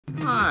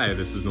Hi,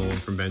 this is Nolan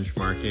from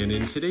Benchmark, and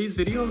in today's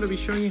video I'm going to be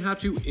showing you how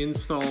to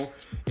install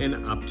and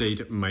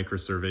update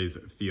Microsurvey's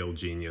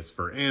FieldGenius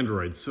for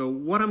Android. So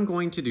what I'm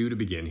going to do to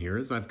begin here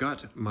is I've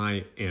got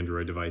my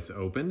Android device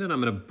opened and I'm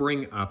going to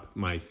bring up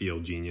my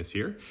FieldGenius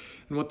here.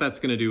 And what that's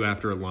going to do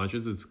after it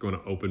launches, it's going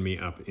to open me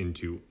up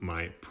into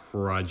my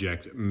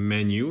project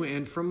menu.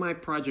 And from my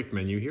project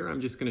menu here,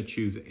 I'm just going to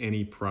choose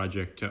any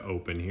project to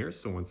open here.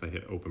 So once I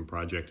hit open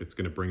project, it's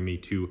going to bring me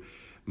to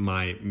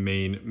my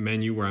main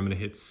menu where I'm going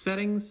to hit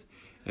settings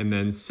and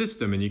then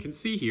system, and you can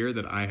see here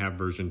that I have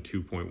version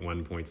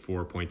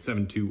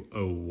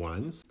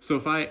 2.1.4.7201. So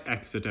if I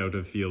exit out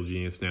of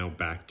FieldGenius now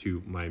back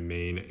to my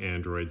main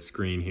Android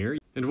screen here,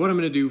 and what I'm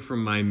going to do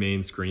from my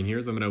main screen here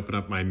is I'm going to open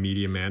up my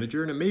media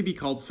manager, and it may be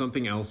called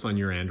something else on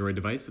your Android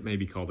device. It may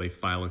be called a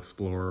file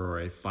explorer or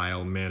a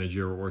file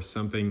manager or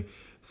something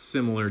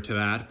similar to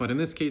that. But in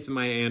this case, in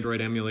my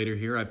Android emulator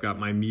here, I've got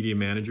my media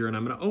manager and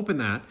I'm going to open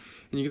that.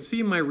 And you can see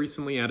in my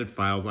recently added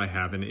files, I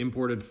have an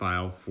imported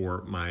file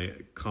for my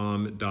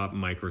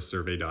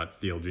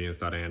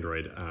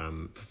com.microsurvey.fieldgenius.android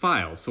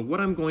file. So what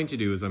I'm going to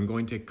do is I'm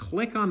going to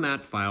click on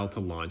that file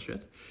to launch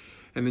it.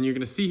 And then you're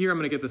going to see here, I'm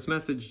going to get this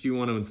message. Do you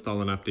want to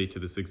install an update to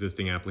this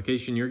existing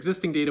application? Your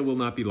existing data will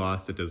not be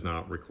lost. It does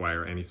not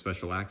require any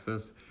special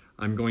access.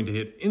 I'm going to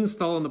hit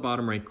install in the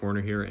bottom right corner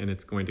here, and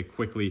it's going to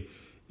quickly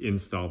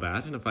install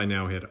that. And if I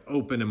now hit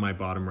open in my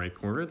bottom right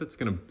corner, that's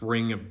going to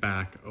bring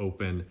back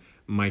open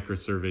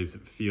Microsurvey's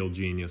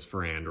FieldGenius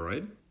for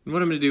Android. And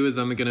what I'm going to do is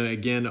I'm going to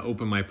again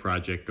open my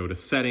project, go to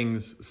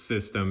settings,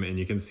 system, and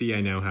you can see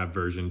I now have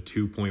version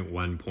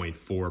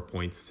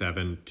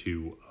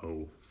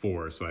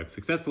 2.1.4.7204. So I've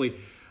successfully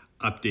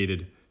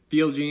updated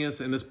FieldGenius,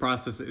 and this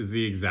process is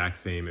the exact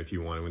same. If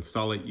you want to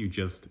install it, you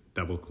just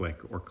double click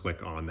or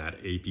click on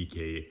that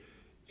APK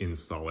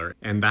installer.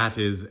 And that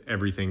is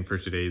everything for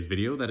today's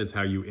video. That is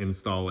how you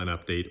install and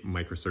update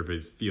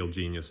Microsurvey's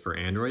FieldGenius for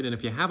Android. And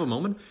if you have a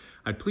moment,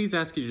 I'd please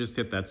ask you to just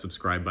hit that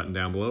subscribe button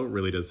down below. It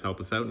really does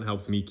help us out and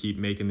helps me keep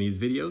making these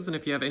videos. And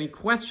if you have any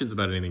questions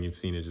about anything you've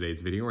seen in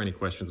today's video or any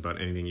questions about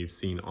anything you've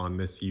seen on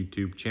this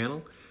YouTube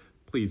channel,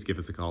 please give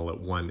us a call at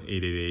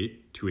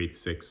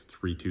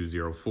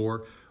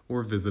 1-888-286-3204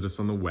 or visit us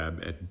on the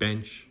web at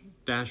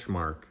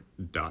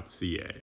bench-mark.ca.